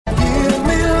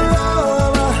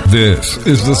This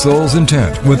is The Soul's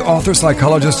Intent with author,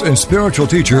 psychologist, and spiritual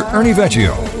teacher Ernie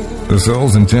Vecchio. The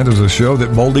Soul's Intent is a show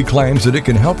that boldly claims that it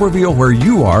can help reveal where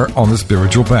you are on the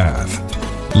spiritual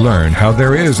path. Learn how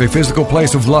there is a physical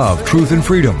place of love, truth, and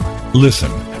freedom.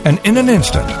 Listen, and in an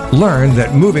instant, learn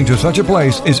that moving to such a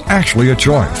place is actually a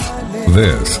choice.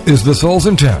 This is The Soul's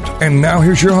Intent, and now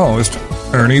here's your host,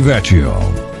 Ernie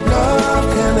Vecchio.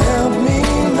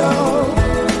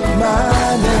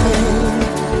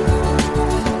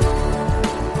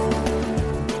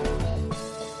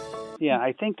 Yeah,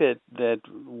 I think that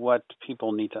what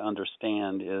people need to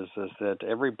understand is that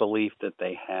every belief that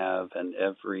they have and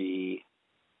every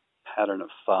pattern of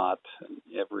thought and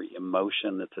every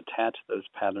emotion that's attached to those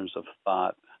patterns of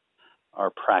thought are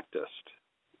practiced,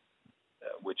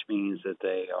 which means that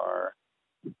they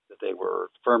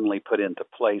were firmly put into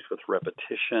place with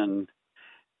repetition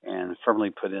and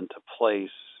firmly put into place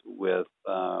with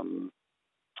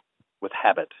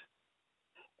habit.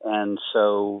 And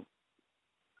so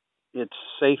it's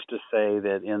safe to say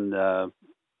that in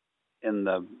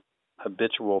the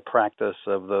habitual practice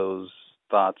of those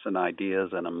thoughts and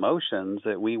ideas and emotions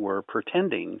that we were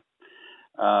pretending.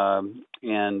 And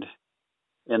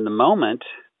in the moment,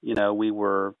 we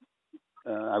were,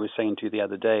 I was saying to you the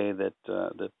other day that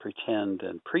pretend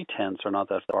and pretense are not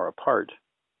that far apart.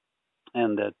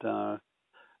 And that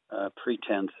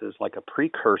pretense is like a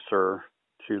precursor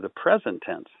to the present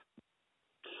tense.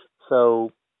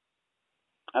 So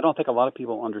I don't think a lot of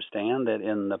people understand that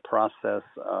in the process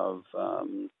of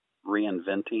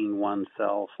reinventing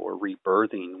oneself or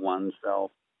rebirthing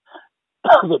oneself,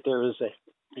 that there is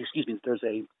there's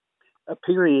a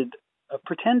period of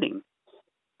pretending,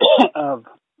 of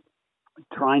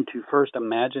trying to first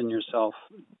imagine yourself,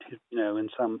 in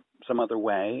some other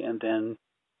way, and then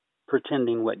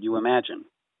pretending what you imagine.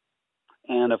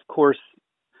 And of course,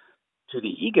 to the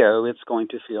ego, it's going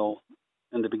to feel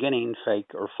in the beginning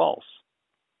fake or false.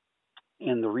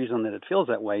 And the reason that it feels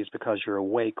that way is because you're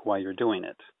awake while you're doing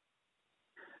it.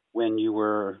 When you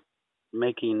were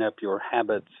making up your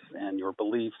habits and your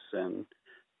beliefs and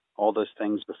all those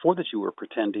things before that you were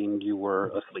pretending, you were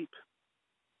asleep.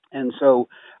 And so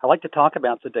I like to talk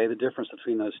about today the difference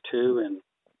between those two and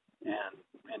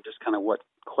just kind of what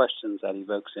questions that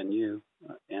evokes in you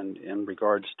and in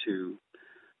regards to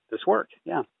this work.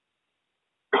 Yeah.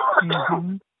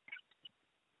 Mm-hmm.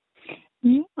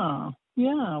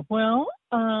 Yeah. Well,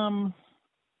 my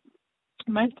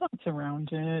thoughts around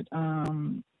it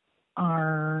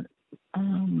are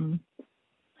kind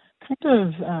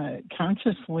of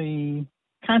consciously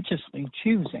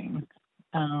choosing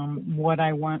what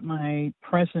I want my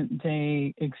present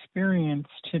day experience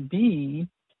to be,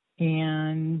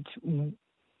 and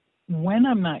when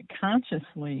I'm not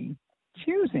consciously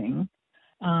choosing,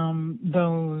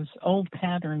 those old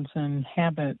patterns and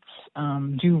habits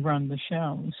do run the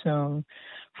show. So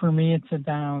for me, it's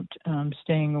about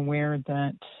staying aware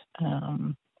that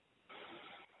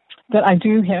I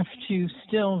do have to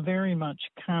still very much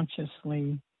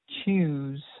consciously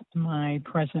choose my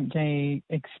present day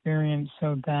experience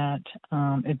so that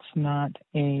it's not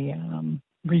a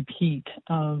repeat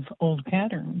of old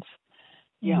patterns.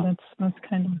 Yeah, that's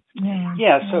kind of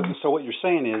So what you're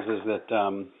saying is that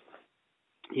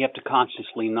you have to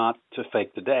consciously not to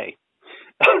fake the day,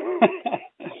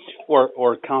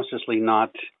 or consciously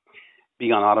not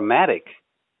be on automatic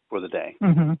for the day.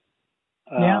 Mm-hmm.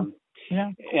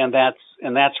 And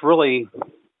that's really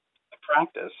a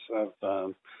practice of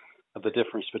the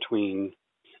difference between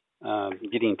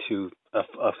getting to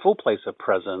a full place of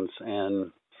presence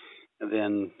and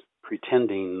then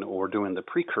pretending or doing the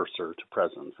precursor to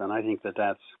presence. And I think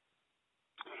that's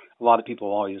a lot of people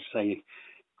always say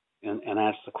and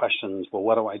ask the questions, well,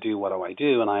 what do I do? What do I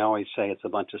do? And I always say it's a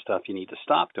bunch of stuff you need to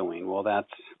stop doing. Well,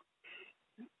 that's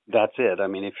it. I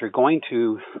mean, if you're going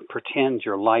to pretend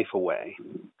your life away,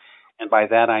 and by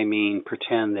that I mean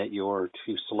pretend that you're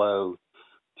too slow,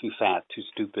 too fat, too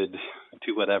stupid,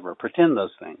 too whatever, pretend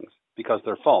those things because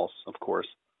they're false, of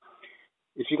course.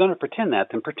 If you're going to pretend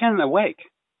that, then pretend awake,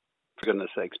 for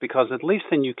goodness sakes, because at least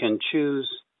then you can choose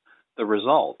the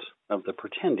result of the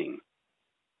pretending.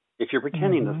 If you're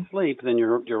pretending to sleep, then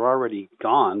you're already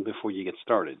gone before you get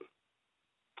started,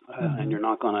 and you're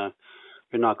not gonna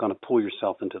pull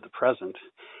yourself into the present.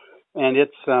 And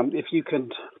it's if you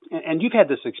could, and you've had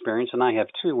this experience, and I have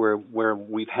too, where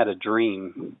we've had a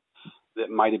dream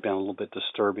that might have been a little bit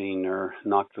disturbing or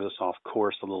knocked us off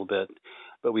course a little bit,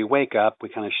 but we wake up, we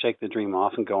kind of shake the dream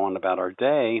off and go on about our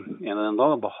day, and then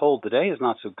lo and behold, the day is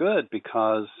not so good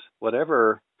because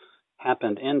whatever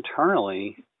happened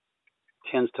internally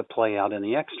tends to play out in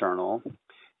the external,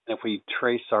 And if we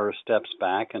trace our steps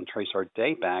back and trace our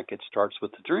day back, it starts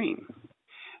with the dream.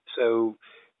 So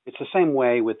it's the same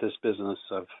way with this business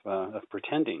of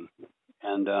pretending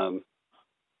and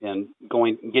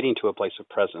getting to a place of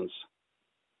presence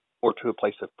or to a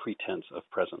place of pretense of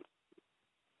presence.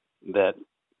 That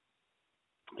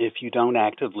if you don't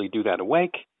actively do that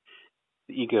awake,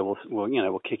 the ego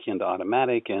will kick you into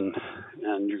automatic, and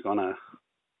you're gonna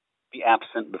be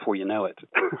absent before you know it.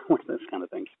 With this kind of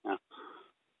thing. Yeah.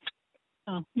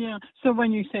 Oh, yeah. So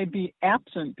when you say be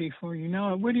absent before you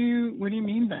know it, what do you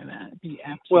mean by that? Be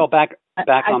absent. Well, back on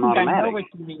I automatic. I know what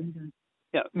you mean.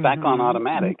 Yeah, back on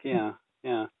automatic. Yeah.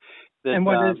 And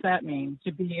what does that mean,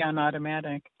 to be on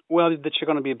automatic? Well, that you're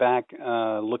going to be back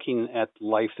looking at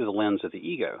life through the lens of the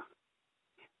ego,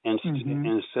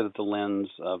 instead of the lens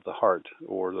of the heart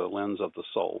or the lens of the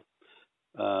soul,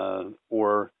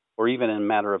 or even in a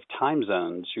matter of time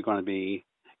zones, you're going to be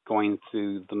going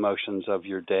through the motions of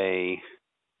your day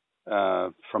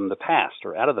from the past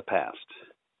or out of the past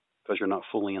because you're not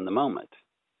fully in the moment.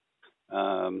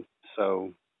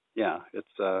 So yeah,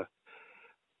 it's.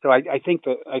 So I think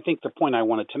the point I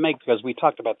wanted to make, because we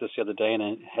talked about this the other day, and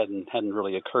it hadn't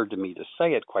really occurred to me to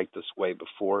say it quite this way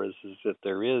before, is that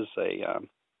there is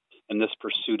in this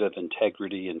pursuit of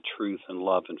integrity and truth and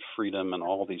love and freedom and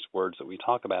all these words that we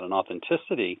talk about and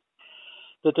authenticity,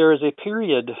 that there is a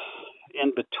period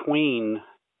in between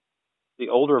the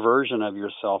older version of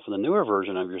yourself and the newer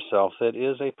version of yourself that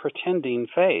is a pretending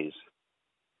phase.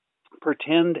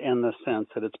 Pretend in the sense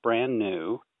that it's brand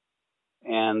new,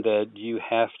 and that you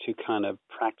have to kind of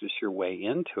practice your way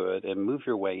into it and move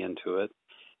your way into it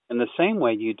in the same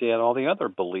way you did all the other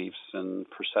beliefs and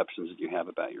perceptions that you have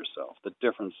about yourself. The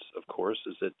difference, of course,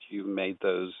 is that you made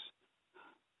those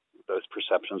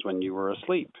perceptions when you were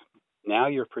asleep. Now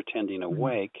you're pretending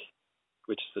awake,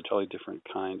 which is a totally different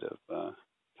kind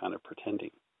of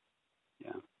pretending.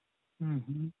 Yeah.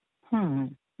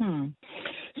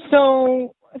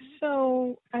 So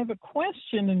I have a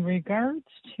question in regards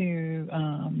to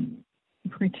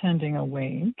pretending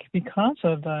awake, because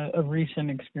of a recent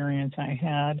experience I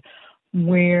had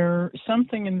where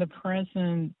something in the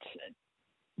present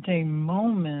day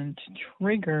moment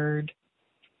triggered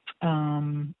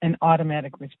an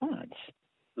automatic response.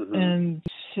 And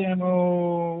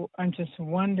so I'm just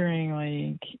wondering,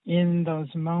 like, in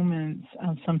those moments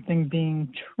of something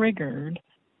being triggered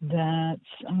that's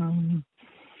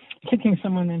kicking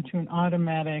someone into an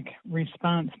automatic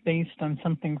response based on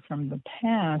something from the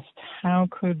past, how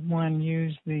could one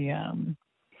use the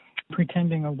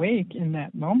pretending awake in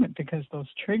that moment? Because those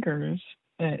triggers,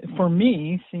 for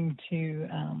me, seem to...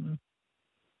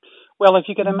 well, if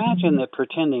you could imagine that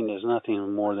pretending is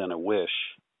nothing more than a wish,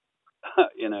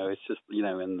 it's just,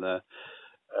 in the,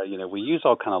 we use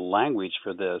all kind of language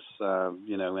for this.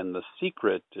 In The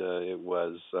Secret, it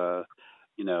was,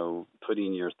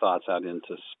 putting your thoughts out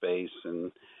into space,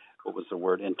 and what was the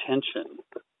word? Intention.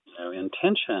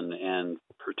 Intention and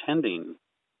pretending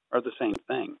are the same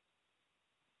thing.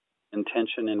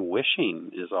 Intention and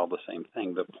wishing is all the same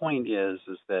thing. The point is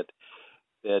that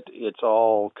it's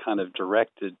all kind of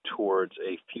directed towards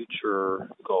a future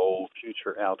goal,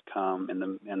 future outcome, in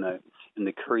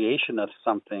the creation of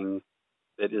something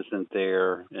that isn't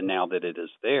there, and now that it is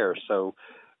there. So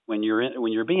when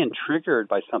you're being triggered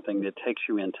by something that takes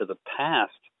you into the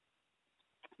past,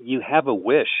 you have a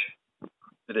wish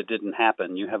that it didn't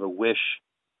happen. You have a wish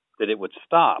that it would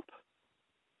stop.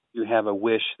 You have a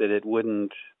wish that it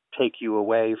wouldn't take you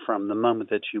away from the moment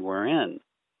that you were in.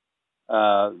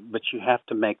 But you have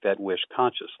to make that wish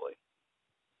consciously.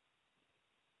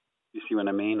 You see what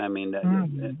I mean? I mean,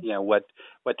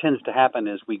 what tends to happen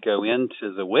is we go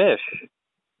into the wish,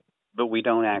 but we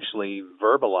don't actually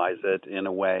verbalize it in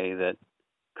a way that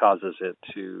causes it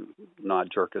to not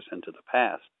jerk us into the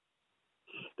past.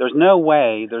 There's no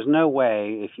way,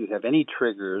 if you have any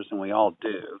triggers, and we all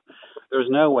do, there's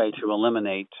no way to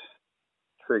eliminate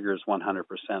triggers 100%,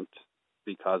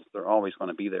 because they're always going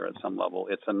to be there at some level.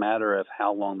 It's a matter of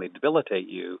how long they debilitate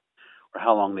you or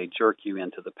how long they jerk you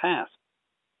into the past.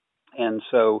 And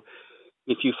so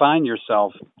if you find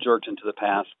yourself jerked into the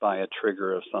past by a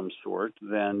trigger of some sort,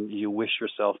 then you wish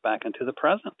yourself back into the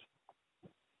present.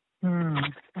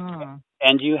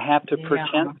 And you have to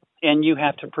pretend, and you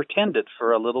have to pretend it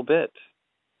for a little bit,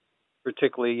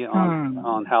 particularly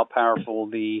on how powerful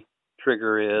the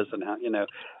trigger is, and how,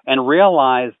 and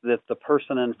realize that the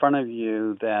person in front of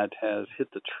you that has hit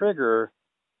the trigger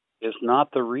is not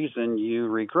the reason you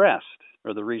regressed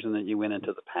or the reason that you went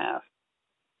into the past.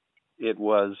 It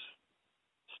was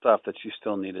stuff that you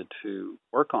still needed to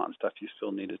work on, stuff you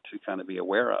still needed to kind of be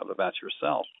aware of about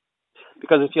yourself.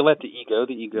 Because if you let the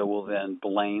ego will then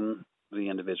blame the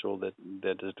individual that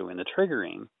is doing the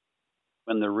triggering,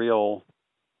 when the real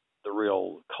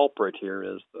culprit here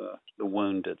is the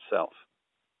wound itself.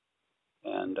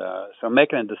 And so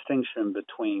making a distinction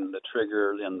between the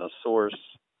trigger and the source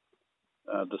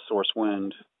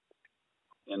wound,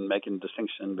 and making a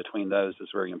distinction between those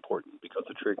is very important, because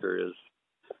the trigger is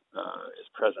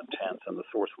present tense and the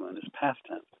source wound is past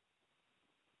tense.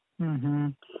 Mm-hmm.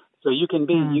 So you can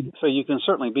can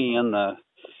certainly be in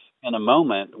a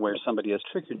moment where somebody has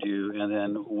triggered you, and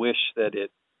then wish that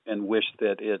it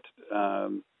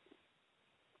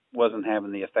wasn't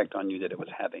having the effect on you that it was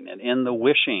having. And in the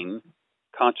wishing,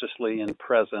 consciously and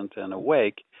present and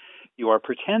awake, you are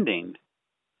pretending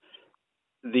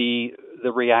the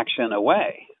reaction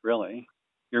away, really.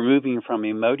 You're moving from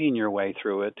emoting your way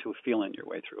through it to feeling your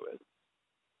way through it.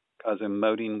 Because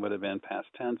emoting would have been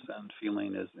past tense and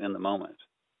feeling is in the moment.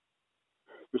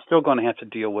 You're still going to have to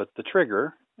deal with the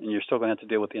trigger, and you're still going to have to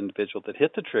deal with the individual that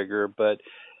hit the trigger, but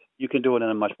you can do it in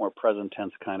a much more present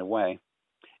tense kind of way,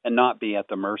 and not be at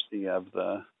the mercy of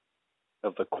the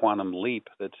quantum leap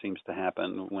that seems to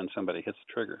happen when somebody hits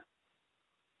the trigger.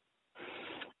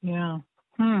 Yeah.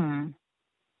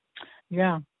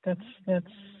 Yeah, that's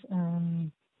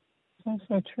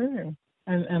so true.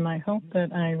 And I hope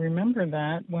that I remember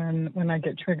that when I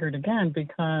get triggered again,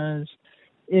 because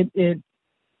it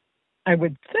I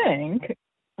would think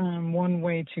one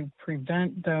way to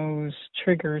prevent those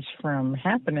triggers from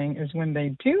happening is when they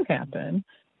do happen,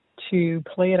 to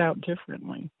play it out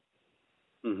differently.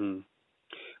 Mm-hmm.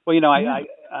 Well,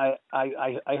 I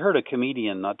heard a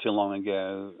comedian not too long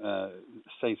ago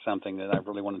say something that I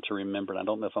really wanted to remember, and I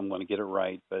don't know if I'm going to get it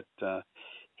right, but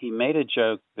he made a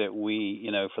joke that we,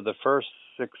 for the first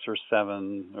 6 or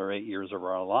 7 or 8 years of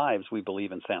our lives, we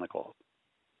believe in Santa Claus.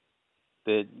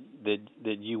 That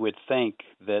you would think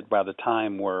that by the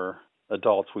time we're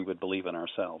adults, we would believe in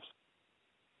ourselves.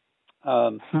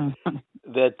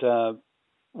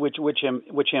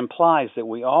 Which implies that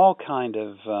we all kind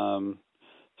of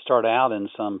start out in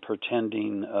some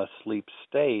pretending asleep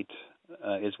state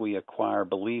as we acquire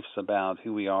beliefs about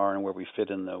who we are and where we fit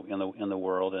in the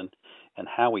world and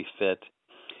how we fit.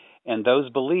 And those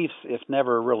beliefs, if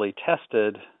never really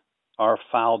tested, are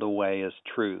filed away as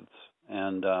truths.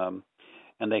 And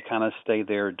they kind of stay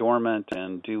there dormant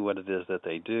and do what it is that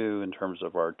they do in terms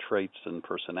of our traits and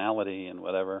personality and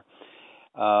whatever,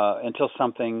 until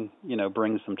something,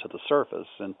 brings them to the surface.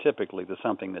 And typically the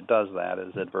something that does that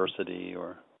is adversity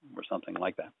or something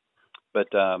like that. But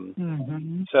so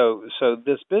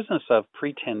this business of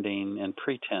pretending and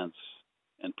pretense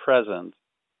and presence,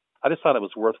 I just thought it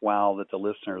was worthwhile that the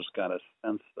listeners got a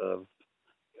sense of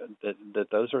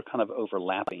that those are kind of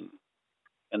overlapping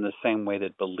in the same way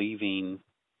that believing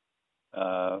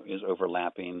is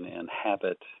overlapping, and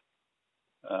habit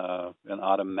and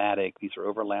automatic. These are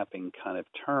overlapping kind of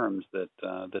terms that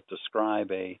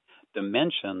describe a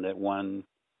dimension that one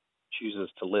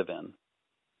chooses to live in,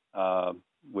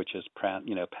 which is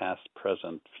past,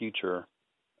 present, future,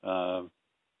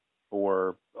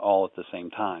 or all at the same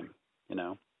time.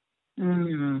 Yeah.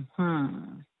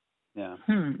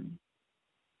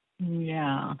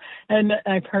 Yeah, and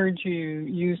I've heard you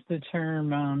use the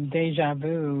term deja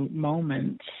vu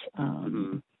moments,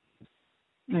 and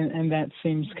that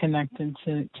seems connected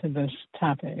to this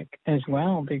topic as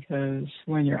well, because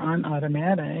when you're on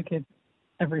automatic,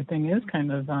 everything is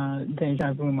kind of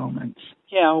deja vu moments.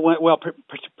 Yeah, well,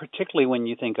 particularly when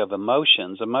you think of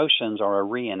emotions. Emotions are a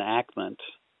reenactment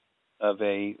of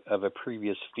a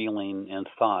previous feeling and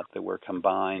thought that were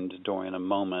combined during a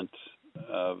moment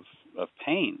of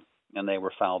pain. And they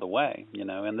were filed away, in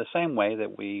the same way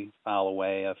that we file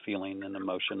away a feeling and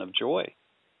emotion of joy.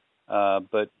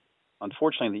 But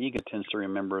unfortunately, the ego tends to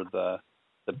remember the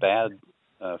bad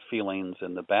feelings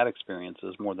and the bad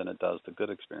experiences more than it does the good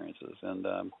experiences. And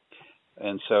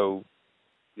so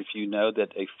if you know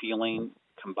that a feeling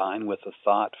combined with a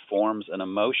thought forms an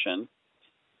emotion,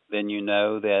 then you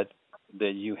know that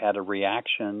you had a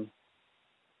reaction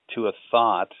to a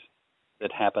thought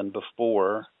that happened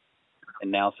before.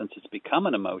 And now, since it's become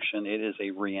an emotion, it is a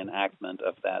reenactment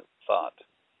of that thought,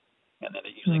 and then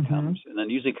it usually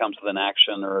comes with an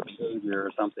action or a behavior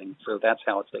or something. So that's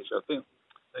how it stays up too.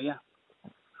 So yeah,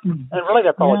 and really,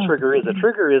 that's all a trigger is. A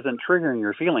trigger isn't triggering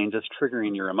your feelings; it's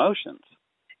triggering your emotions.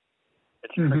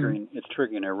 It's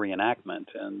triggering a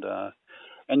reenactment,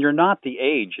 and you're not the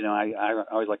age. I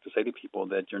always like to say to people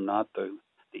that you're not the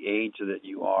age that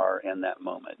you are in that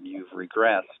moment. You've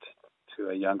regressed to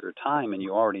a younger time, and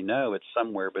you already know it's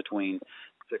somewhere between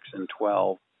 6 and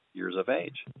 12 years of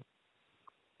age.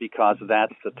 because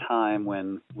that's the time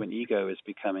when ego is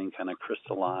becoming kind of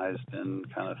crystallized and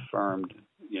kind of firmed,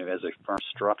 as a firm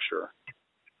structure.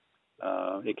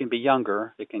 It can be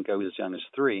younger. It can go as young as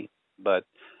 3, but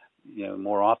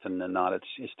more often than not,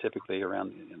 it's typically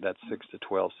around that 6 to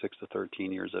 12, 6 to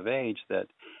 13 years of age that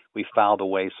we filed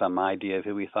away some idea of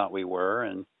who we thought we were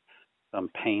and some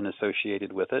pain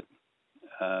associated with it,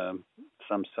 some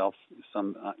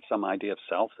idea of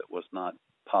self that was not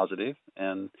positive,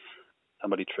 and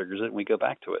somebody triggers it and we go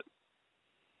back to it.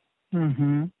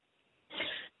 Mhm.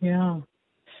 Yeah.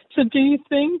 So do you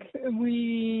think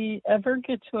we ever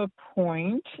get to a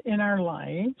point in our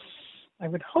lives, I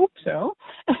would hope so,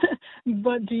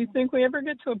 but do you think we ever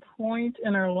get to a point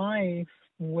in our life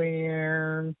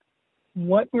where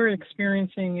what we're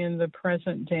experiencing in the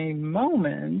present day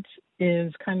moment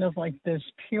is kind of like this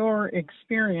pure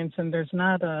experience, and there's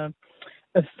not a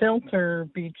filter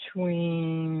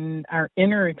between our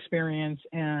inner experience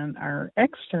and our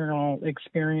external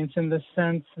experience, in the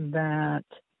sense that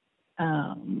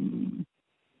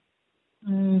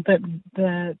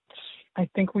that I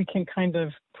think we can kind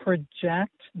of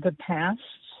project the past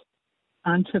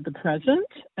onto the present,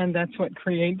 and that's what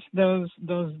creates those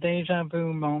deja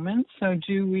vu moments. So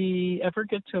do we ever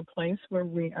get to a place where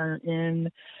we are in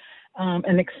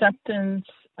an acceptance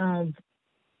of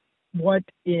what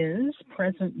is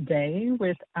present day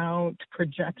without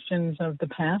projections of the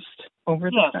past over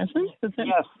the present? Does that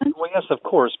yes. make sense? Well, yes, of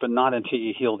course, but not until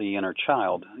you heal the inner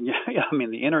child. Yeah, I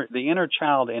mean, the inner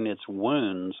child and its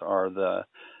wounds are the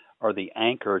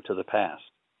anchor to the past.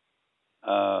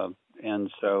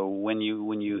 And so when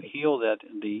you heal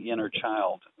the inner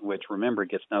child, which, remember,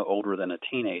 gets no older than a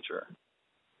teenager,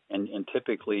 and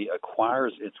typically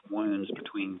acquires its wounds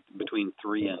between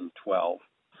 3 and 12.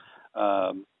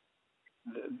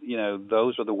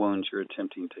 Those are the wounds you're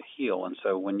attempting to heal. And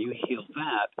so when you heal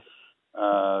that,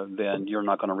 then you're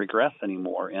not going to regress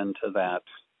anymore into that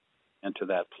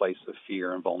place of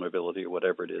fear and vulnerability, or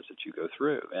whatever it is that you go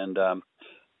through. And so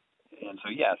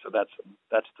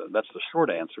that's the short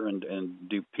answer. And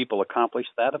do people accomplish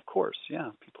that? Of course,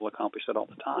 yeah, people accomplish that all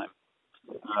the time.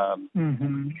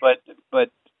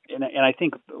 But I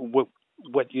think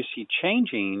what you see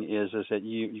changing is that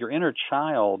your inner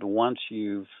child, once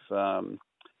you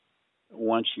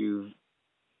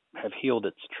have healed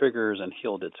its triggers and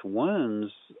healed its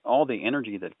wounds, all the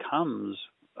energy that comes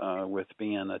with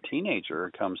being a teenager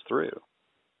comes through.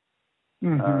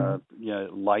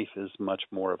 Life is much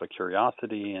more of a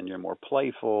curiosity, and you're more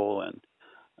playful, and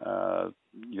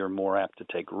you're more apt to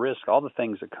take risks, all the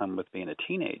things that come with being a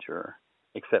teenager,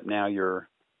 except now you're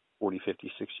 40,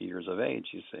 50, 60 years of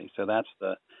age, you see. So that's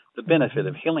the benefit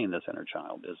of healing this inner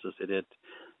child, is that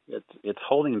it's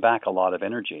holding back a lot of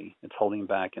energy. It's holding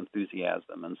back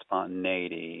enthusiasm and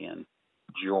spontaneity and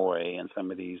joy and some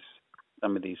of these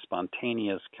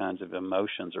spontaneous kinds of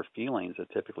emotions or feelings that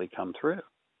typically come through.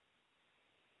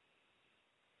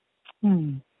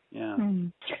 Yeah. So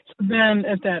then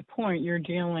at that point, you're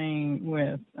dealing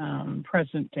with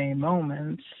present day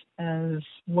moments as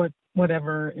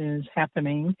whatever is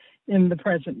happening in the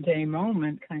present day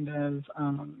moment, kind of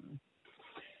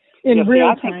in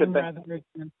real time rather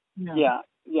than. Yeah.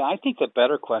 I think the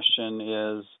better question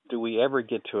is, do we ever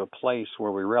get to a place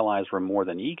where we realize we're more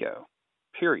than ego?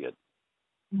 Period.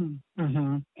 And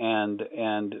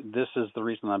this is the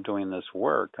reason I'm doing this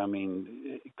work. I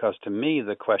mean, because to me,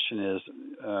 the question is,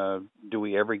 do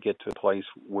we ever get to a place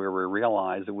where we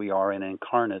realize that we are an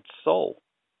incarnate soul,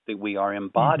 that we are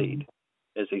embodied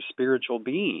as a spiritual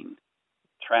being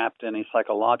trapped in a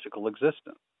psychological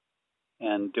existence?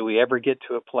 And do we ever get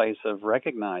to a place of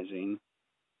recognizing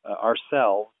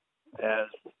ourselves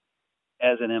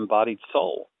as an embodied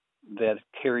soul that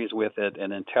carries with it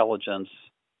an intelligence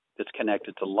that's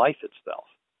connected to life itself?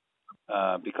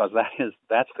 Because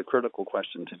that's the critical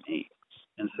question to me.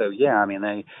 And so, yeah, I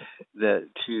mean,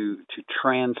 to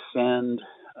transcend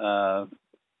the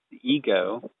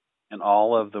ego and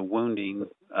all of the wounding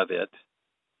of it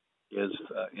is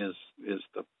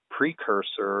the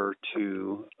precursor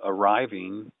to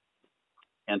arriving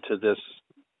into this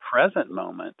present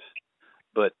moment.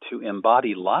 But to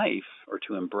embody life, or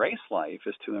to embrace life,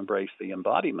 is to embrace the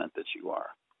embodiment that you are.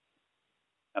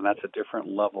 And that's a different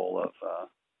level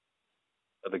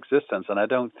of existence. And I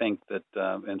don't think that,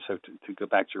 and so to go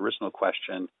back to your original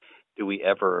question, do we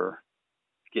ever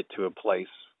get to a place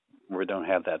where we don't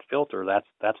have that filter?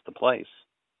 That's the place.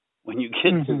 When you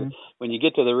get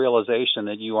to the realization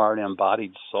that you are an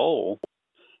embodied soul,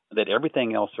 that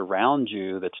everything else around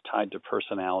you that's tied to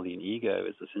personality and ego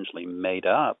is essentially made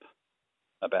up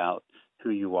about who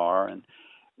you are. And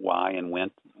why and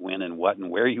when and what and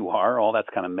where you are. All that's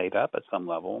kind of made up at some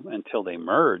level until they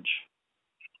merge.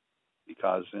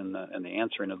 Because in the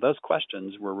answering of those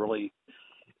questions, we're really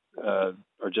are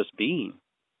just being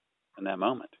in that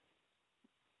moment.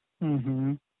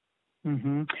 Mhm.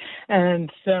 Mhm.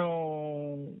 And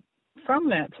so, from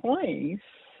that place,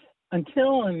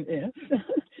 until and if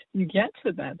you get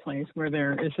to that place where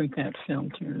there isn't that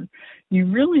filter, you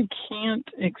really can't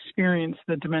experience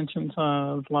the dimensions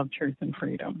of love, truth, and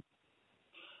freedom.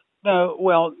 No,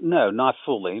 well, no, not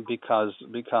fully, because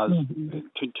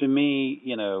to me,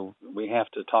 we have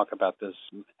to talk about this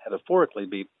metaphorically.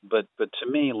 But to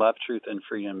me, love, truth, and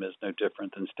freedom is no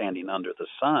different than standing under the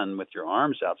sun with your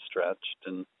arms outstretched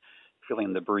and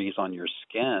feeling the breeze on your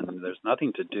skin. There's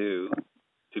nothing to do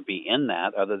to be in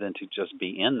that other than to just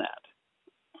be in that,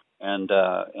 and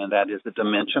that is the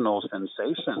dimensional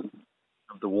sensation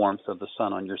of the warmth of the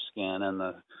sun on your skin and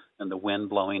the wind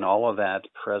blowing, all of that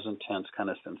present tense kind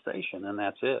of sensation, and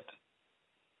that's it.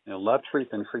 Love, truth,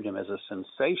 and freedom is a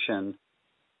sensation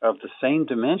of the same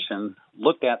dimension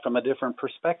looked at from a different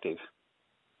perspective.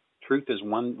 Truth is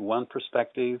one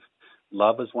perspective,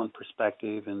 love is one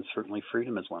perspective, and certainly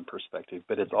freedom is one perspective,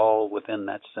 but it's all within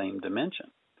that same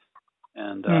dimension.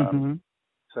 And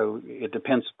so it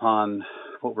depends upon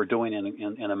what we're doing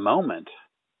in a moment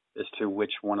as to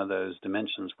which one of those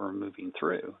dimensions we're moving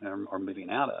through or moving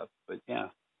out of. But yeah,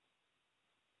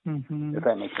 if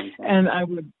that makes any sense.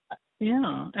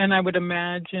 And I would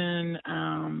imagine,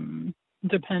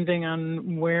 depending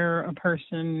on where a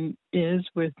person is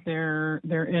with their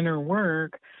inner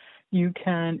work, you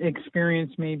can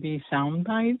experience maybe sound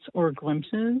bites or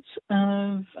glimpses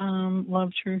of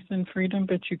love, truth, and freedom,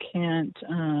 but you can't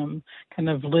kind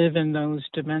of live in those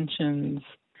dimensions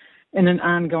in an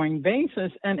ongoing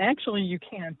basis. And actually you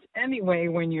can't anyway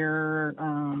when you're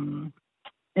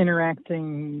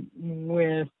interacting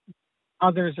with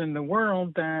others in the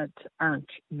world that aren't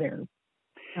there.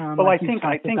 Well, I think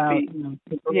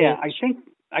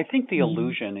the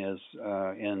illusion is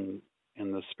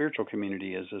in the spiritual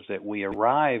community is that we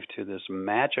arrive to this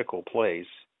magical place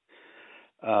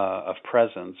of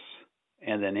presence,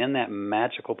 and then in that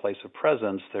magical place of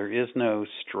presence, there is no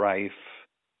strife,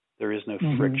 there is no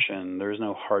friction, there is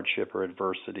no hardship or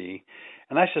adversity,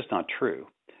 and that's just not true.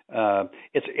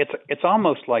 It's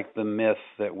almost like the myth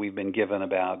that we've been given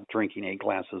about drinking 8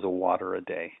 glasses of water a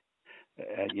day.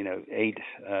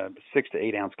 6 to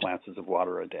 8 ounce glasses of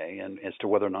water a day, and as to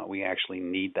whether or not we actually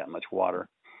need that much water.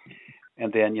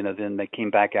 And then, then they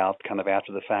came back out kind of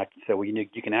after the fact and said, well,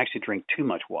 you can actually drink too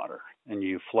much water, and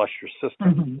you flush your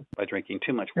system by drinking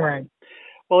too much water. Right.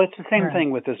 Well, it's the same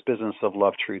thing with this business of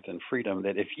love, truth, and freedom,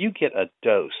 that if you get a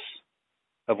dose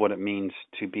of what it means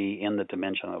to be in the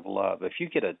dimension of love, if you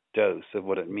get a dose of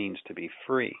what it means to be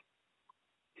free,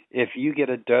 if you get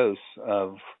a dose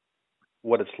of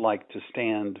what it's like to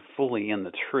stand fully in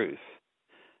the truth,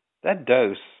 that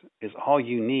dose is all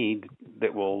you need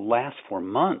that will last for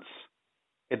months.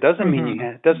 It doesn't mean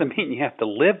you have to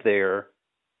live there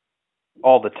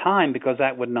all the time, because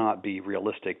that would not be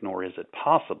realistic, nor is it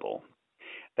possible.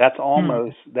 That's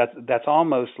almost that's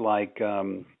almost like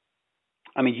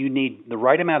you need the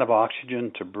right amount of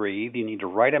oxygen to breathe. You need the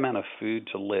right amount of food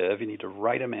to live. You need the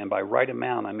right amount. By right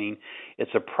amount, I mean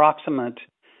it's approximate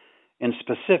and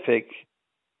specific.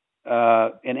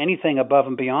 And anything above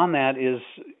and beyond that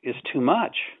is too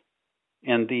much.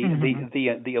 And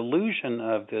the illusion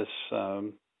of this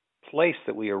place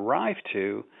that we arrive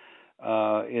to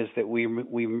is that we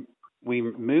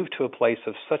move to a place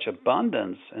of such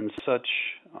abundance and such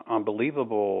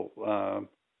unbelievable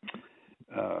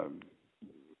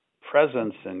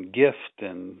presence and gift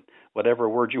and whatever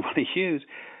word you want to use.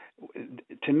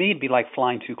 To me, it'd be like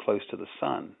flying too close to the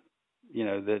sun.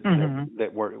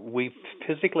 That we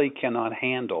physically cannot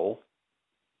handle.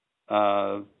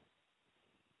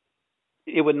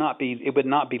 It would not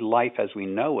be life as we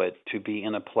know it to be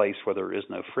in a place where there is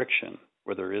no friction,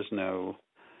 where there is no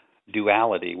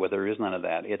duality, where there is none of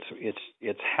that.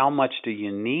 It's how much do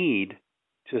you need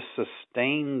to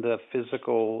sustain the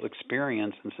physical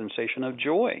experience and sensation of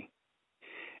joy.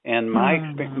 And my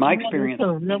experience. That's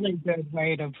a really good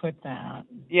way to put that.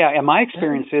 Yeah, and my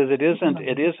experience is it isn't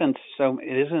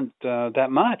that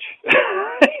much.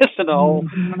 It isn't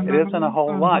a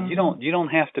whole lot. You don't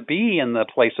have to be in the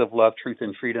place of love, truth,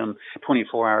 and freedom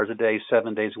 24 hours a day,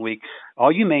 7 days a week.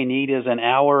 All you may need is an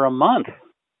hour a month.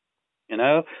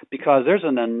 Because there's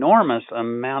an enormous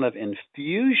amount of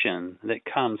infusion that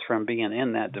comes from being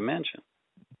in that dimension.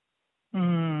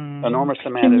 Enormous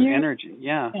amount of energy.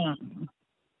 Yeah.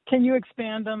 Can you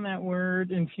expand on that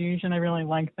word, infusion? I really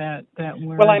like that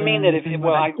word. Well, I mean that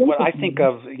what I think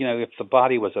of, if the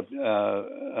body was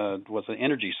was an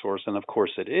energy source, and of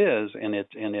course it is, and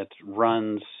it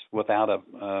runs without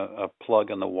a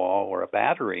plug in the wall or a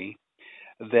battery,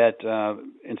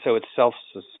 and so it's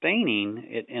self-sustaining,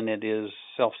 it is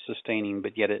self-sustaining,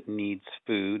 but yet it needs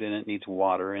food and it needs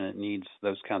water and it needs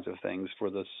those kinds of things for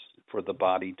the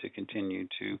body to continue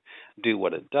to do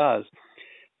what it does.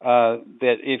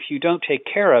 That if you don't take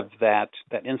care of that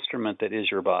instrument that is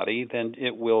your body, then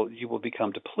you will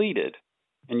become depleted,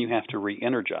 and you have to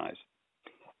re-energize.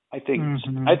 I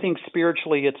think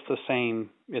spiritually it's the same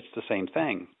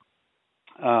thing.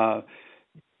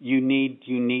 You need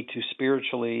to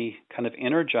spiritually kind of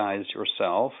energize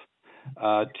yourself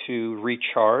to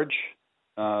recharge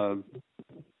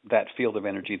that field of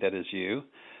energy that is you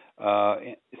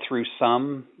through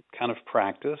some kind of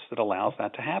practice that allows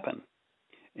that to happen.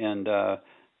 And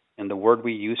the word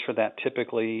we use for that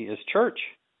typically is church.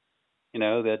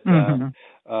 So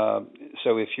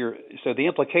the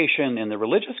implication in the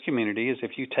religious community is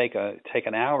if you take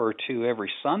an hour or two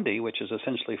every Sunday, which is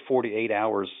essentially 48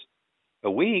 hours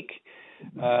a week,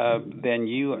 then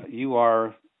you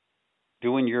are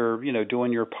doing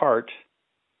your part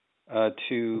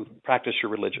to practice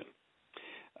your religion,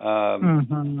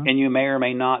 and you may or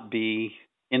may not be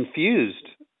infused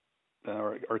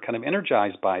or kind of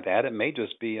energized by that. It may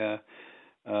just be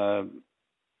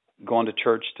going to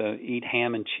church to eat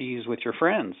ham and cheese with your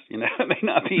friends. It may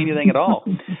not be anything at all,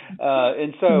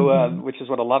 and so which is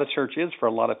what a lot of church is for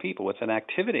a lot of people. It's an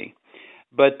activity,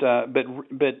 but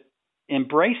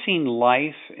embracing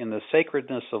life and the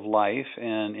sacredness of life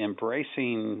and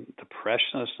embracing the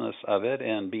preciousness of it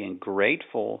and being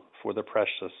grateful for the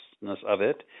preciousness of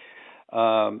it,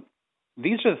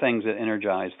 these are the things that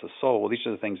energize the soul. These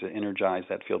are the things that energize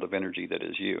that field of energy that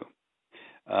is you.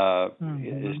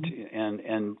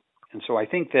 And so I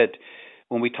think that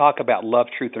when we talk about love,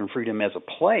 truth, and freedom as a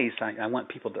place, I want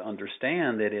people to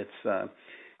understand that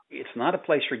it's not a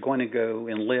place you're going to go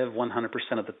and live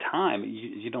 100% of the time.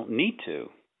 You don't need to,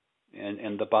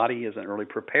 and the body isn't really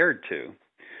prepared to.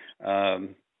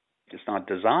 It's not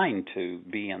designed to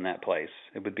be in that place.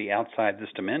 It would be outside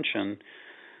this dimension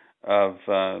of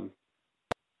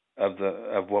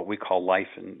what we call life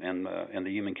and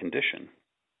the human condition.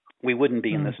 We wouldn't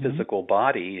be in this physical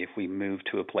body if we moved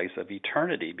to a place of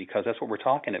eternity, because that's what we're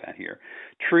talking about here.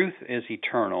 Truth is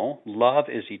eternal. Love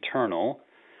is eternal.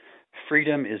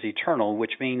 Freedom is eternal,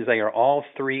 which means they are all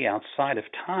three outside of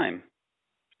time.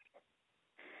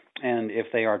 And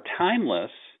if they are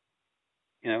timeless,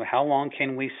 how long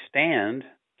can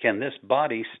this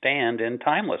body stand in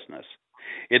timelessness?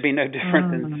 It'd be no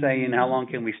different than saying how long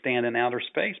can we stand in outer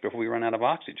space before we run out of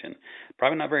oxygen?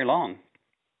 Probably not very long.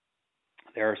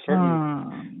 There are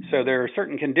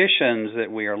certain conditions that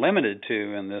we are limited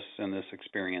to in this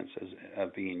experience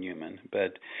of being human.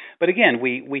 But again,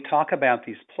 we talk about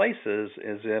these places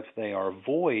as if they are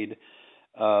void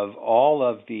of all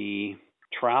of the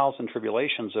trials and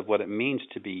tribulations of what it means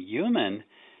to be human,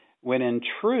 when in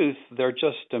truth they're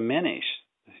just diminished.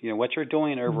 What you're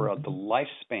doing over the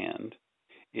lifespan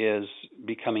is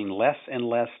becoming less and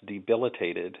less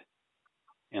debilitated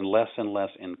and less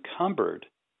encumbered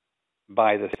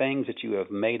by the things that you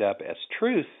have made up as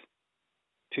truth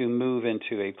to move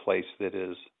into a place that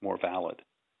is more valid.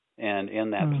 And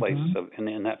in that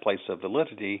place of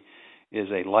validity is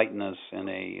a lightness and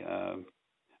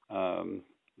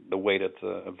the weight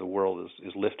of the world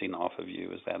is lifting off of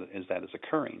you as that is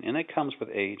occurring. And it comes with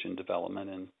age and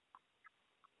development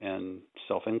and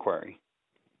self-inquiry.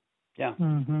 Yeah.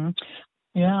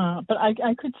 Yeah, but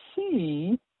I could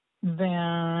see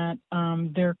that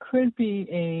there could be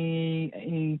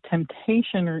a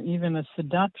temptation or even a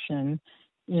seduction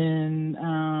in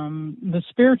the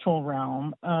spiritual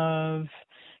realm of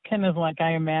kind of like,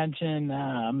 I imagine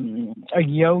a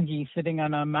yogi sitting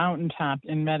on a mountaintop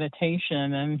in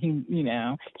meditation, and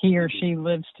he or she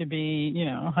lives to be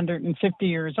 150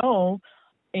 years old,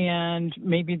 and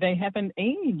maybe they haven't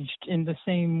aged in the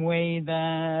same way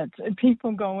that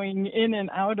people going in and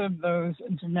out of those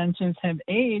dimensions have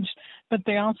aged, but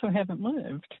they also haven't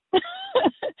lived.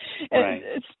 Right.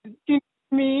 Do you know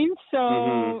what I mean?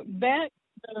 So that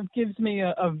gives me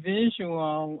a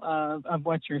visual of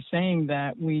what you're saying,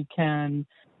 that we can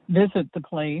visit the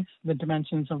place, the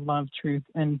dimensions of love, truth,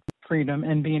 and freedom,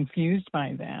 and be infused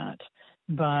by that.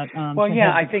 But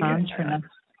I think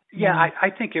I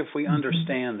think if we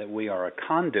understand that we are a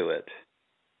conduit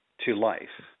to life,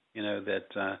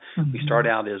 that we start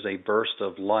out as a burst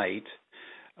of light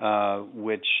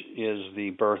which is the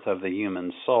birth of the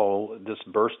human soul. This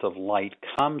burst of light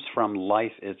comes from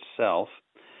life itself.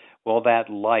 Well, that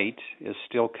light is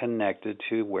still connected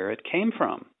to where it came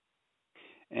from.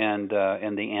 And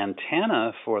the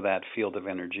antenna for that field of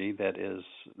energy that is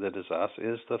us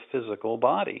is the physical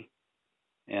body.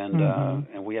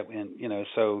 And we have,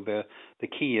 so the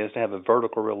key is to have a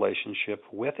vertical relationship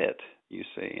with it, you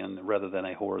see, and rather than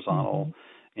a horizontal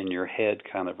in your head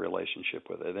kind of relationship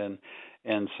with it.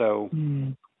 And so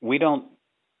we don't.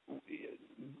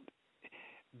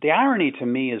 The irony to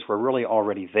me is we're really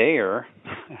already there.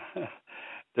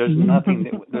 There's nothing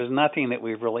that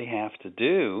we really have to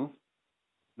do.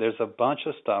 There's a bunch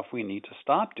of stuff we need to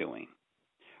stop doing.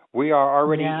 We are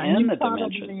already in the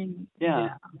dimension.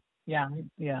 Yeah.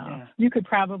 You could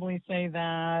probably say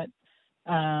that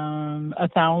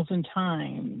 1,000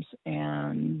 times,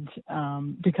 and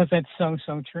because that's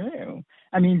so true.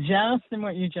 I mean, just in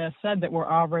what you just said, that we're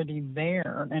already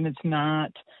there, and it's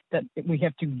not that we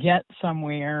have to get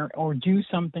somewhere or do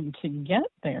something to get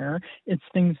there. It's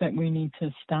things that we need to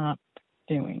stop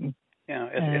doing. Yeah,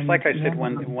 it's like I said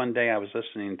one day I was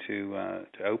listening to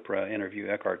Oprah interview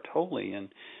Eckhart Tolle, and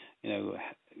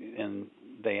and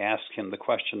they asked him the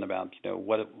question about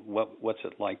what's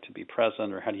it like to be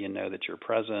present, or how do you know that you're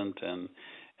present, and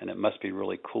it must be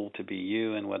really cool to be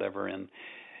you and whatever, and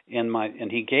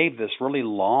he gave this really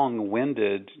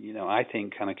long-winded, I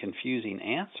think kind of confusing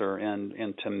answer,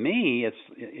 and to me it's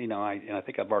I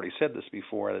think I've already said this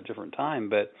before at a different time,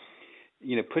 but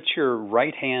put your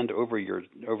right hand over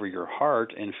your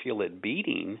heart and feel it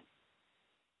beating,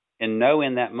 and know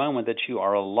in that moment that you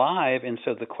are alive. And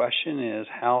so the question is,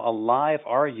 how alive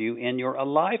are you in your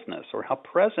aliveness, or how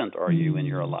present are you in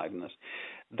your aliveness?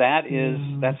 That's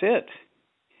it.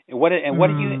 And what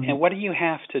do you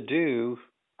have to do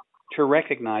to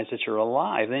recognize that you're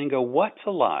alive? Then you go, what's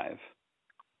alive?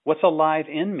 What's alive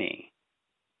in me?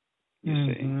 You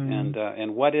see,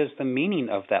 and what is the meaning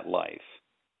of that life?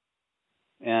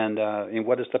 And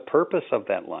what is the purpose of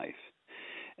that life?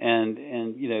 And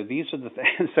these are the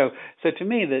things. So to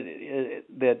me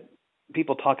that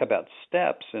people talk about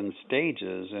steps and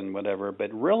stages and whatever,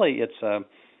 but really it's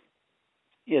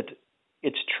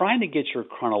trying to get your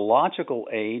chronological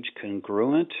age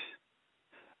congruent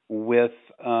with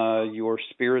your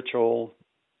spiritual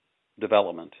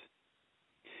development.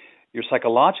 Your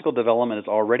psychological development is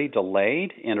already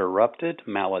delayed, interrupted,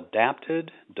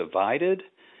 maladapted, divided.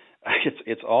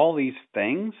 It's all these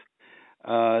things.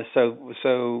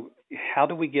 So how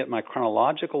do we get my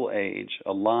chronological age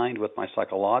aligned with my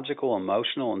psychological,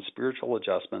 emotional, and spiritual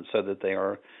adjustments so that they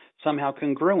are somehow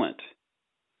congruent?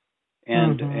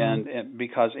 And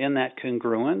because in that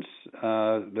congruence,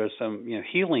 there's some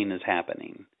healing is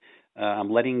happening.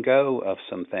 I'm letting go of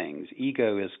some things.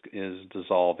 Ego is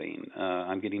dissolving.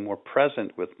 I'm getting more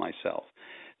present with myself.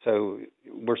 So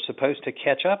we're supposed to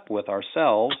catch up with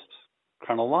ourselves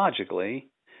chronologically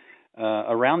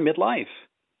around midlife.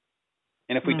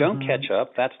 And if we don't catch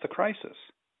up, that's the crisis.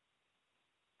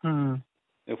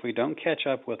 If we don't catch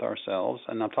up with ourselves,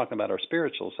 and I'm talking about our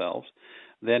spiritual selves,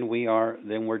 then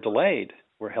we're delayed.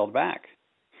 We're held back.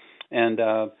 And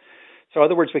so in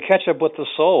other words, we catch up with the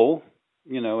soul,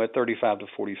 at 35 to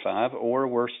 45, or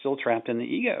we're still trapped in the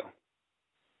ego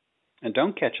and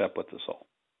don't catch up with the soul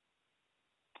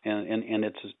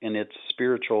and its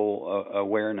spiritual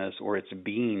awareness, or its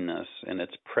beingness and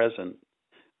its present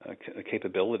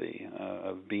capability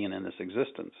of being in this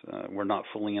existence. We're not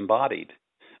fully embodied,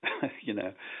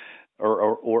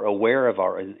 or aware of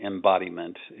our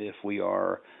embodiment if we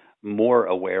are more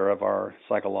aware of our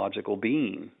psychological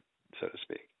being, so to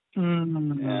speak.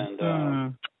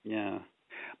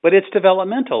 But it's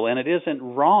developmental, and it isn't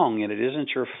wrong, and it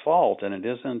isn't your fault, and it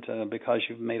isn't because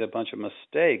you've made a bunch of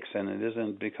mistakes, and it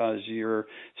isn't because you're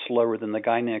slower than the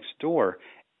guy next door.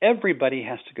 Everybody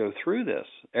has to go through this.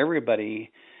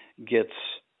 Everybody gets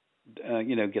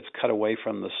cut away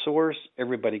from the source.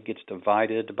 Everybody gets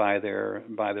divided by their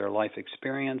life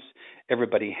experience.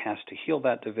 Everybody has to heal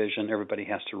that division. Everybody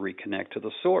has to reconnect to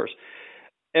the source.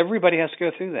 Everybody has to go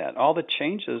through that. All that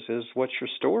changes is what's your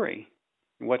story,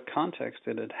 what context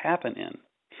did it happen in.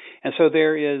 And so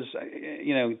there is,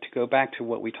 to go back to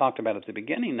what we talked about at the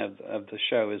beginning of the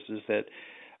show is that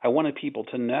I wanted people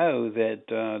to know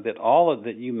that all of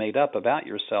that you made up about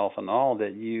yourself and all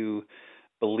that you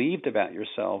believed about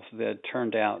yourself that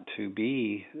turned out to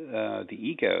be the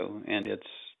ego and its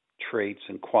traits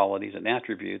and qualities and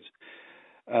attributes,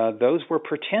 those were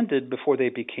pretended before they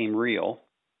became real.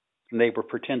 And they were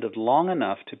pretended long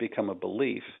enough to become a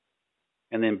belief,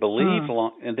 and then believed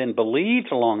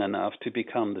long enough to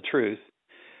become the truth.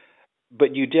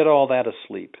 But you did all that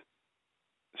asleep.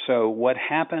 So what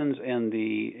happens in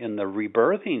the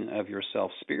rebirthing of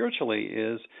yourself spiritually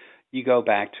is you go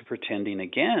back to pretending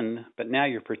again, but now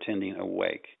you're pretending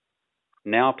awake.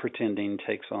 Now pretending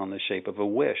takes on the shape of a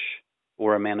wish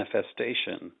or a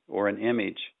manifestation or an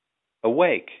image,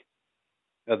 awake,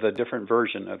 of a different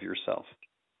version of yourself.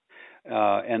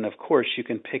 And of course, you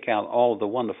can pick out all of the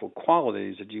wonderful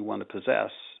qualities that you want to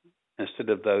possess instead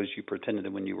of those you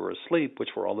pretended when you were asleep, which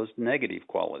were all those negative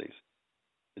qualities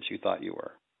that you thought you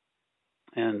were.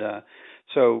 And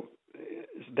so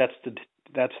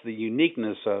that's the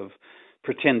uniqueness of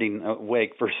pretending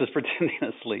awake versus pretending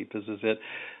asleep, is that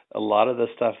a lot of the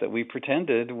stuff that we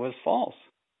pretended was false.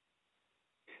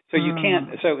 So you can't.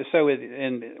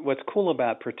 And what's cool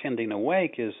about pretending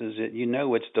awake is that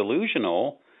it's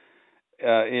delusional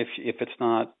if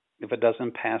it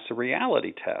doesn't pass a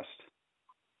reality test.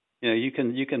 You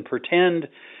can pretend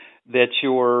that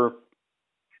you're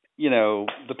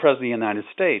the president of the United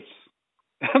States,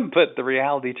 but the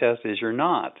reality test is you're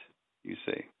not. You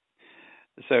see.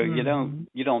 So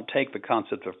you don't take the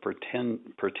concept of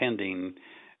pretending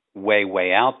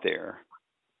way out there.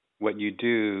 What you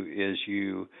do is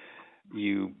you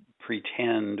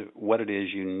pretend what it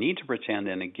is you need to pretend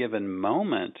in a given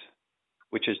moment,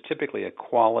 which is typically a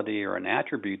quality or an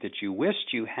attribute that you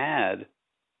wished you had,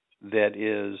 that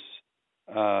is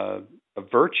a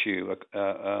virtue,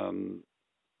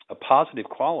 a positive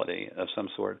quality of some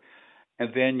sort,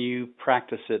 and then you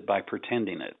practice it by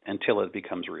pretending it until it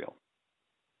becomes real.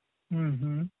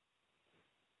 Mm-hmm.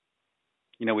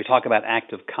 We talk about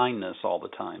active kindness all the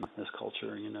time in this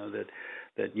culture.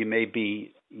 That you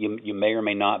may or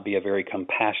may not be a very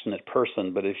compassionate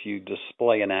person, but if you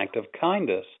display an act of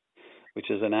kindness, which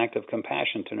is an act of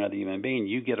compassion to another human being,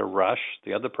 you get a rush,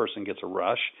 the other person gets a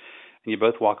rush, and you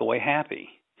both walk away happy.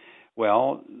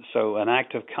 Well, so an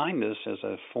act of kindness is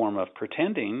a form of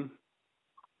pretending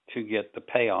to get the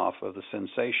payoff of the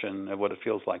sensation of what it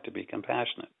feels like to be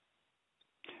compassionate.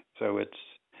 So it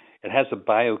has a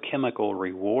biochemical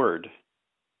reward,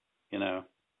 Yeah.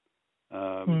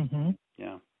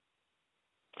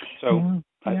 So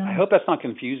I hope that's not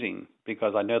confusing,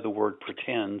 because I know the word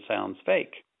pretend sounds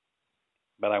fake,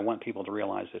 but I want people to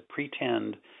realize that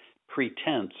pretend,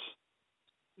 pretense,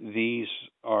 these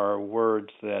are words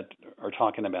that are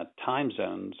talking about time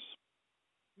zones.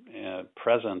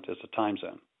 Present is a time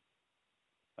zone.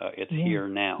 It's here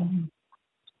now.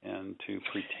 And to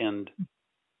pretend,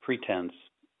 pretense,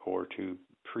 or to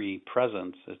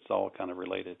pre-presence, it's all kind of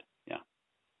related.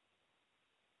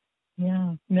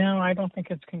 Yeah. No, I don't think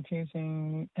it's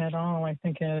confusing at all. I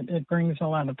think it brings a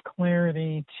lot of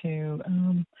clarity to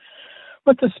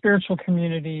what the spiritual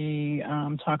community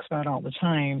talks about all the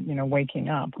time, waking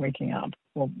up.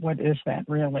 Well, what is that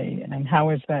really? And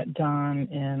how is that done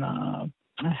in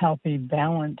a healthy,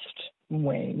 balanced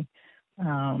way?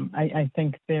 I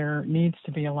think there needs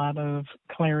to be a lot of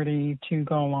clarity to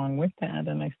go along with that.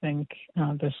 And I think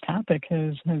this topic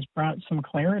has brought some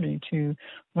clarity to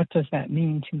what does that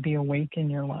mean to be awake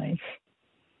in your life.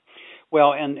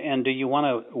 Well, and do you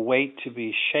want to wait to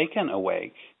be shaken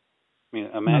awake? I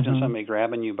mean, imagine somebody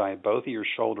grabbing you by both of your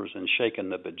shoulders and shaking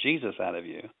the bejesus out of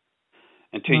you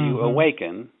until you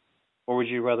awaken, or would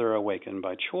you rather awaken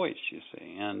by choice, you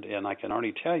see? And I can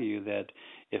already tell you that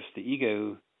if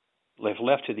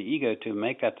left to the ego to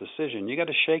make that decision, you got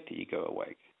to shake the ego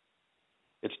awake.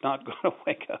 It's not going to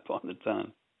wake up on its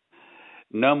own.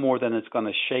 No more than it's going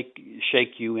to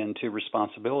shake you into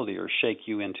responsibility, or shake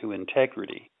you into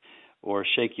integrity, or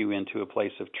shake you into a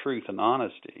place of truth and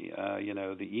honesty.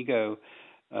 The ego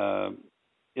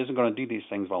isn't going to do these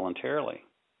things voluntarily.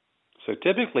 So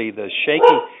typically, the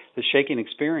shaking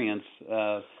experience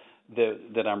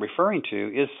that I'm referring to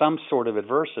is some sort of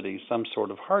adversity, some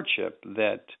sort of hardship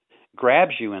that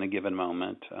grabs you in a given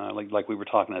moment. Like we were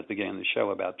talking at the beginning of the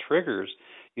show about triggers.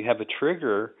 You have a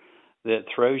trigger that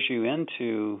throws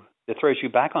you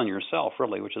back on yourself,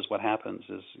 really, which is what happens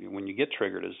is when you get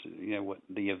triggered, is what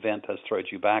the event has thrown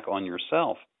you back on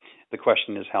yourself. The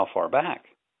question is how far back,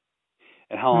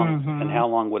 and how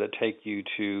long would it take you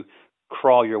to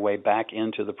crawl your way back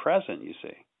into the present? You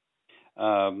see,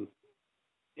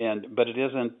 but it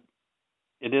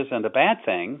isn't a bad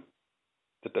thing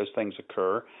that those things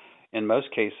occur. In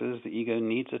most cases, the ego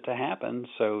needs it to happen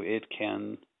so it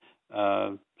can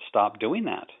stop doing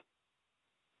that.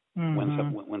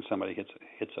 When somebody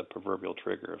hits a proverbial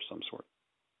trigger of some sort.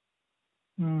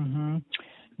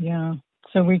 Yeah.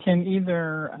 So we can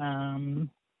either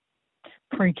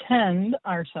pretend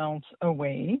ourselves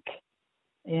awake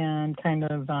and kind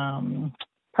of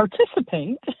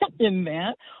participate in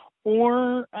that,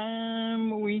 or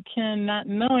we can not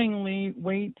knowingly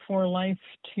wait for life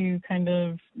to kind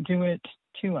of do it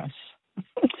to us,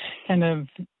 kind of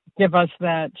give us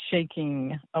that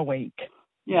shaking awake.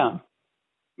 Yeah.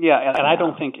 Yeah, and I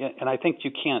don't think, and I think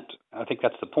you can't, I think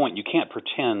that's the point. You can't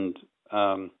pretend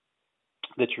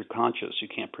that you're conscious. You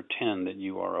can't pretend that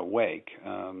you are awake.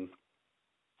 Or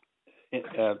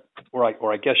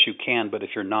I guess you can, but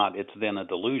if you're not, it's then a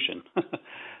delusion.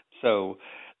 So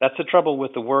that's the trouble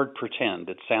with the word pretend.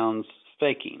 It sounds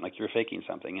faking, like you're faking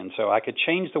something. And so I could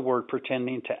change the word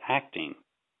pretending to acting.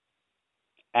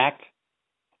 Act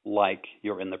like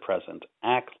you're in the present.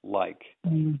 Act like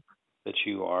that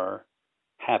you are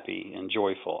happy and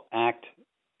joyful. Act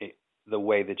the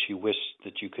way that you wish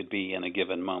that you could be in a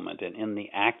given moment. And in the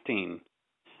acting,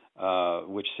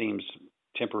 which seems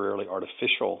temporarily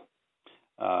artificial,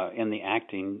 in the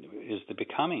acting is the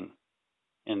becoming.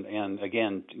 And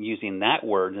again, using that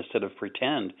word instead of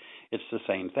pretend, it's the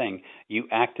same thing. You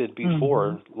acted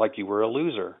before like you were a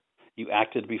loser. You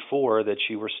acted before that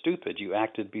you were stupid. You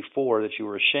acted before that you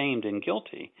were ashamed and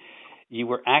guilty. You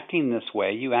were acting this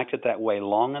way. You acted that way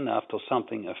long enough till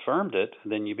something affirmed it.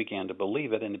 Then you began to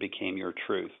believe it, and it became your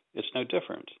truth. It's no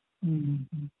different.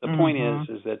 The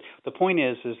point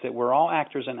is that we're all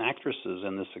actors and actresses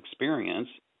in this experience.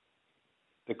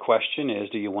 The question is,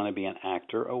 do you want to be an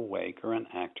actor awake or an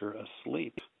actor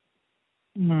asleep?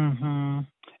 And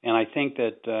I think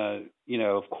that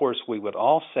of course, we would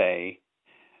all say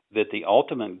that the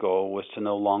ultimate goal was to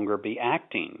no longer be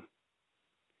acting,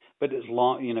 but as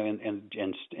long, and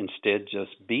instead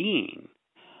just being.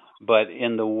 But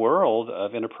in the world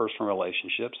of interpersonal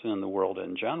relationships and in the world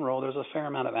in general, there's a fair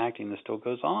amount of acting that still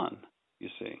goes on. You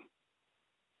see,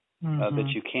 that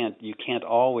you can't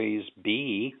always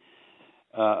be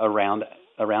around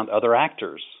other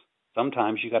actors.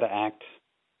 Sometimes you got to act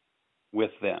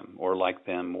with them or like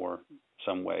them or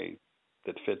some way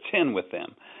that fits in with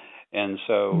them. And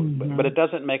so, but it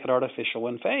doesn't make it artificial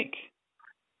and fake.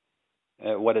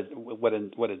 What it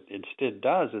instead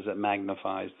does is it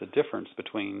magnifies the difference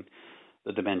between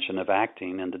the dimension of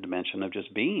acting and the dimension of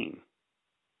just being.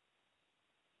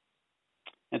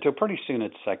 And so pretty soon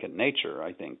it's second nature,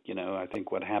 I think. I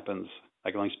think what happens,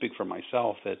 I can only speak for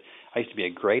myself, that I used to be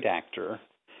a great actor,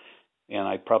 and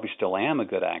I probably still am a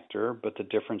good actor, but the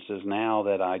difference is now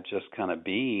that I just kind of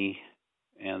be,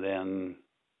 and then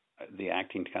the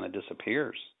acting kind of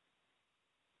disappears.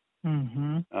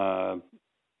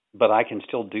 But I can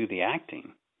still do the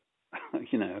acting,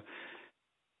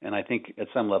 and I think at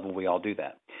some level we all do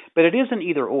that. But it isn't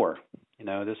either or.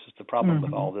 This is the problem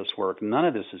with all this work. None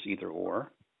of this is either or.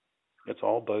 It's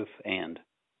all both and.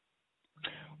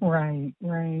 Right.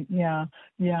 Yeah.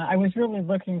 I was really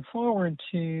looking forward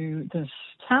to this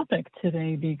topic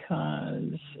today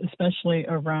because, especially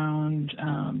around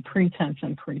pretense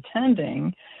and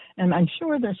pretending, and I'm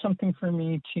sure there's something for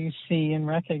me to see and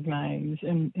recognize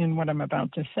in what I'm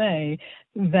about to say,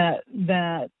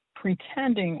 that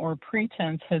pretending or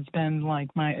pretense has been like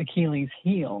my Achilles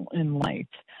heel in life.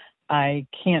 I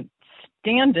can't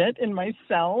stand it in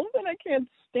myself, and I can't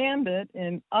stand it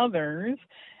in others.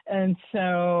 And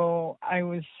so I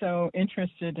was so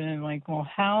interested in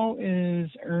how is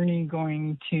Ernie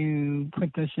going to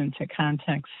put this into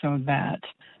context so that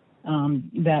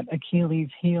that Achilles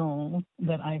heel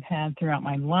that I've had throughout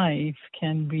my life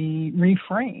can be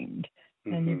reframed.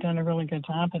 And you've done a really good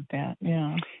job at that.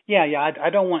 Yeah. I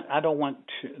don't want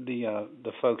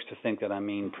the folks to think that I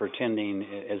mean pretending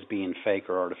as being fake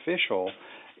or artificial.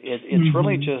 It's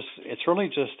really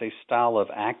just a style of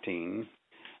acting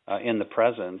in the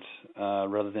present,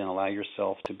 rather than allow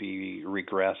yourself to be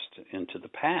regressed into the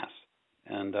past.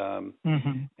 And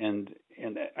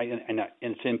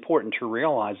it's important to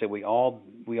realize that we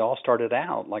all started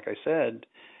out, like I said,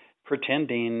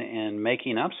 pretending and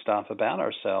making up stuff about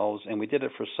ourselves, and we did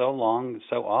it for so long,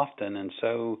 so often, and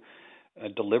so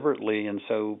deliberately, and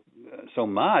so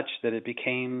much that it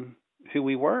became who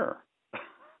we were,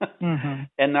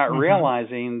 and not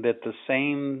realizing that the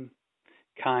same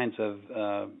kinds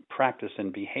of practice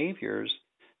and behaviors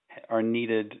are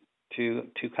needed to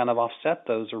kind of offset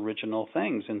those original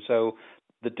things. And so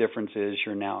the difference is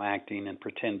you're now acting and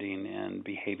pretending and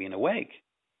behaving awake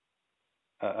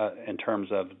in terms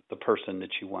of the person that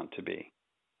you want to be,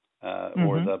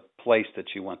 or the place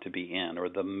that you want to be in, or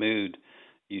the mood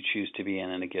you choose to be in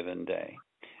a given day.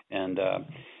 And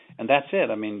that's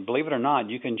it. I mean, believe it or not,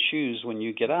 you can choose when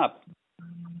you get up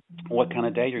what kind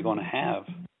of day you're going to have.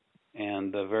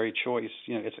 And the very choice,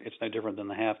 it's no different than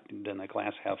the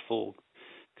glass half full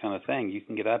kind of thing. You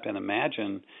can get up and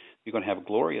imagine you're going to have a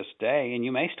glorious day, and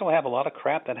you may still have a lot of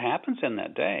crap that happens in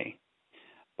that day.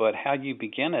 But how you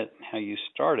begin it, how you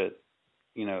start it,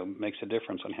 makes a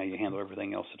difference on how you handle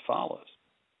everything else that follows.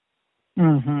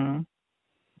 Mhm.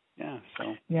 Yeah.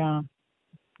 So. Yeah.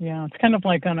 Yeah. It's kind of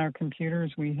like on our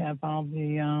computers, we have all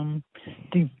the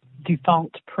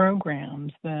default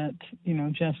programs that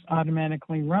just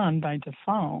automatically run by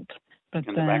default. But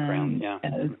in then, the background,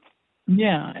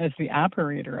 yeah. As the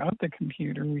operator of the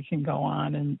computer, we can go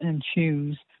on and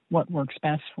choose what works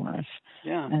best for us.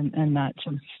 Yeah. And not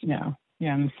just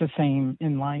and it's the same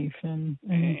in life. And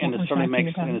it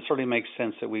certainly makes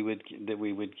sense that we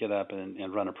would get up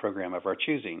and run a program of our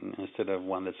choosing instead of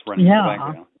one that's running in the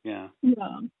background. Yeah.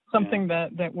 Yeah. Something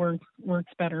that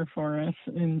works better for us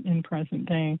in present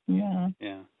day. Yeah.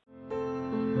 Yeah.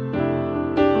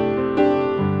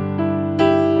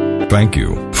 Thank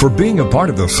you for being a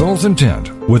part of The Soul's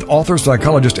Intent with author,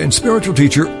 psychologist, and spiritual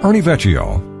teacher Ernie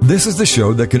Vecchio. This is the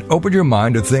show that can open your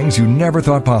mind to things you never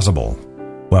thought possible.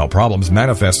 While problems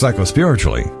manifest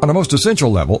psychospiritually, on a most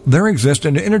essential level, there exists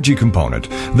an energy component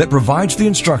that provides the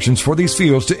instructions for these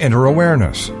fields to enter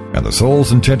awareness. And The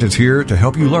Soul's Intent is here to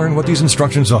help you learn what these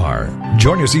instructions are.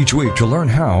 Join us each week to learn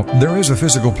how there is a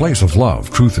physical place of love,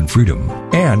 truth, and freedom,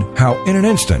 and how in an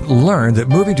instant learn that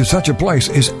moving to such a place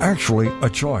is actually a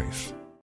choice.